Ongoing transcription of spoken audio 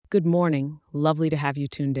Good morning. Lovely to have you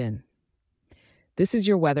tuned in. This is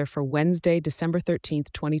your weather for Wednesday, December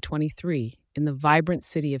 13th, 2023, in the vibrant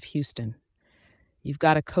city of Houston. You've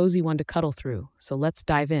got a cozy one to cuddle through, so let's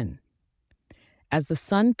dive in. As the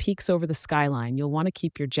sun peeks over the skyline, you'll want to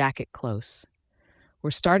keep your jacket close.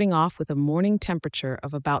 We're starting off with a morning temperature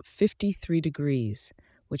of about 53 degrees,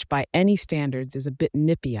 which by any standards is a bit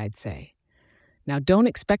nippy, I'd say. Now, don't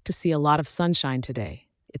expect to see a lot of sunshine today.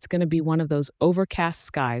 It's going to be one of those overcast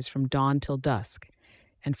skies from dawn till dusk.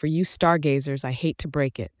 And for you stargazers, I hate to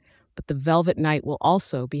break it, but the velvet night will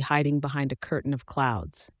also be hiding behind a curtain of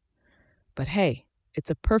clouds. But hey, it's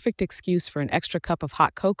a perfect excuse for an extra cup of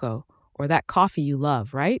hot cocoa or that coffee you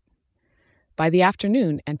love, right? By the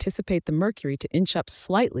afternoon, anticipate the mercury to inch up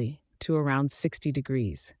slightly to around 60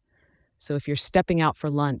 degrees. So if you're stepping out for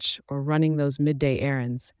lunch or running those midday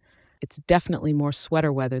errands, it's definitely more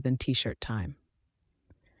sweater weather than t-shirt time.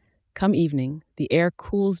 Come evening, the air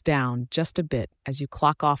cools down just a bit as you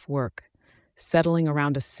clock off work, settling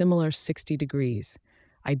around a similar 60 degrees,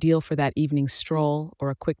 ideal for that evening stroll or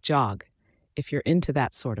a quick jog, if you're into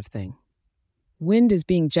that sort of thing. Wind is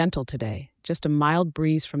being gentle today, just a mild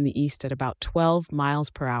breeze from the east at about 12 miles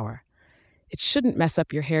per hour. It shouldn't mess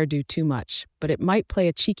up your hairdo too much, but it might play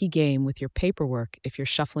a cheeky game with your paperwork if you're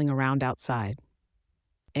shuffling around outside.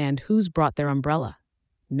 And who's brought their umbrella?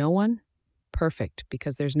 No one? Perfect,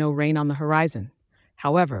 because there's no rain on the horizon.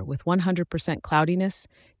 However, with 100% cloudiness,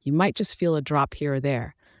 you might just feel a drop here or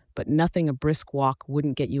there, but nothing a brisk walk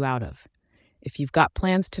wouldn't get you out of. If you've got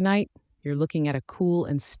plans tonight, you're looking at a cool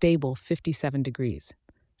and stable 57 degrees.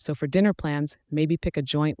 So for dinner plans, maybe pick a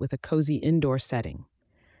joint with a cozy indoor setting.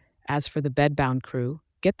 As for the bedbound crew,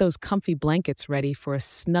 get those comfy blankets ready for a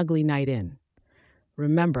snuggly night in.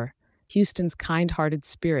 Remember, Houston's kind-hearted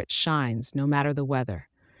spirit shines no matter the weather.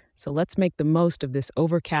 So let's make the most of this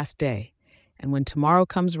overcast day. And when tomorrow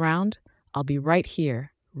comes round, I'll be right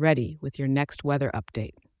here, ready with your next weather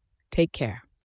update. Take care.